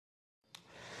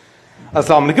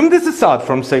अस्सलाम वालेकुम, this is Saad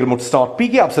from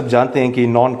SehgalMotors.PK। आप सब जानते हैं कि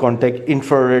नॉन कॉन्टैक्ट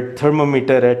इंफ्रारेड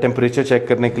थर्मोमीटर है टेम्परेचर चेक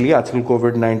करने के लिए। आजकल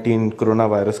कोविड-19 कोरोना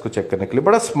वायरस को चेक करने के लिए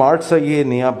बड़ा स्मार्ट सा ये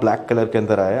नया ब्लैक कलर के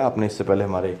अंदर आया है। आपने इससे पहले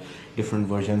हमारे डिफरेंट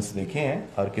वर्जन्स देखे हैं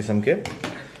हर किस्म के।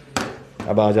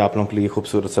 अब आज आप लोगों के लिए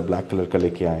खूबसूरत सा ब्लैक कलर का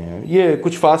लेके आए हैं। ये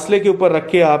कुछ फासले के ऊपर रख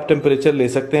के आप टेम्परेचर ले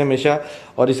सकते हैं हमेशा,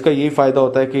 और इसका यही फ़ायदा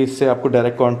होता है कि इससे आपको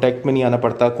डायरेक्ट कांटेक्ट में नहीं आना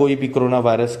पड़ता। कोई भी कोरोना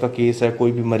वायरस का केस है,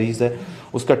 कोई भी मरीज़ है,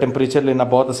 उसका टेम्परेचर लेना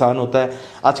बहुत आसान होता है।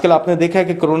 आजकल आपने देखा है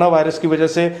कि कोरोना वायरस की वजह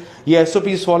से ये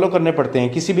SOPs फॉलो करने पड़ते हैं।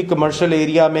 किसी भी कमर्शियल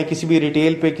एरिया में, किसी भी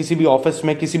रिटेल पे, किसी भी ऑफिस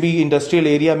में, किसी भी इंडस्ट्रियल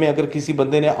एरिया में अगर किसी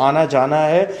बंदे ने आना जाना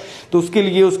है तो उसके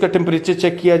लिए उसका टेम्परेचर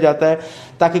चेक किया जाता है,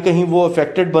 ताकि कहीं वो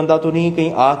अफेक्टेड बंदा तो नहीं,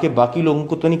 कहीं आके बाकी लोगों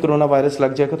को तो नहीं कोरोना वायरस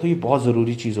लग जाएगा। तो ये बहुत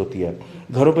ज़रूरी चीज़ होती है।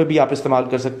 घरों पे भी आप इस्तेमाल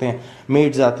कर सकते हैं।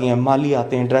 मेड्स आती हैं, माली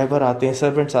आते हैं, ड्राइवर आते हैं,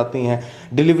 सर्वेंट्स आते हैं,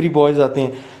 डिलीवरी बॉयज़ आते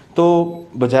हैं। तो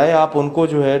बजाय आप उनको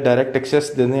जो है डायरेक्ट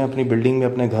एक्सेस दे दें अपनी बिल्डिंग में,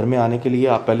 अपने घर में आने के लिए,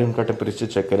 आप पहले उनका टेम्परेचर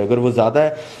चेक करें। अगर वो ज़्यादा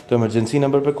है तो इमरजेंसी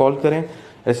नंबर पे कॉल करें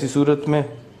ऐसी सूरत में।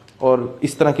 और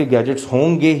इस तरह के गैजेट्स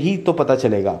होंगे ही तो पता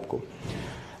चलेगा आपको।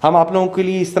 हम आप लोगों के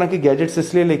लिए इस तरह के गैजेट्स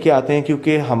इसलिए लेके आते हैं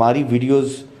क्योंकि हमारी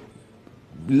वीडियोस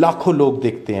लाखों लोग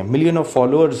देखते हैं, मिलियन ऑफ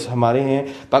फॉलोअर्स हमारे हैं।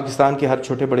 पाकिस्तान के हर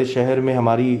छोटे बड़े शहर में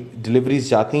हमारी डिलीवरीज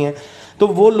जाती हैं। तो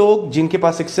वो लोग जिनके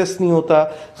पास एक्सेस नहीं होता,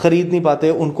 ख़रीद नहीं पाते,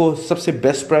 उनको सबसे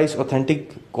बेस्ट प्राइस, ऑथेंटिक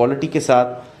क्वालिटी के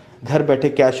साथ घर बैठे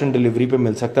कैश ऑन डिलीवरी पे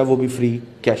मिल सकता है, वो भी फ्री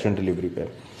कैश ऑन डिलीवरी पे।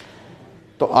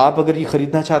 तो आप अगर ये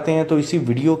ख़रीदना चाहते हैं तो इसी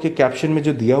वीडियो के कैप्शन में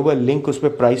जो दिया हुआ लिंक, उस पर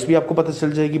प्राइस भी आपको पता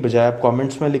चल जाएगी। बजाय आप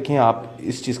कमेंट्स में लिखें, आप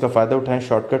इस चीज़ का फ़ायदा उठाएं,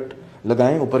 शॉर्टकट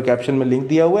लगाएं। ऊपर कैप्शन में लिंक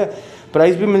दिया हुआ है,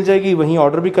 प्राइस भी मिल जाएगी, वहीं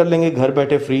ऑर्डर भी कर लेंगे, घर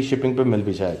बैठे फ्री शिपिंग पे मिल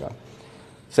भी जाएगा।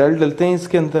 सेल डलते हैं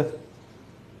इसके अंदर,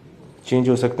 चेंज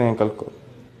हो सकते हैं कल को,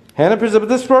 है ना फिर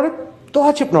ज़बरदस्त प्रोडक्ट। तो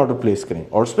आज अपना ऑर्डर प्लेस करें,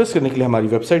 और प्लेस करने के लिए हमारी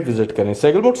वेबसाइट विजिट करें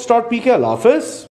SehgalMotors.PK। अल्लाह हाफ़िज़।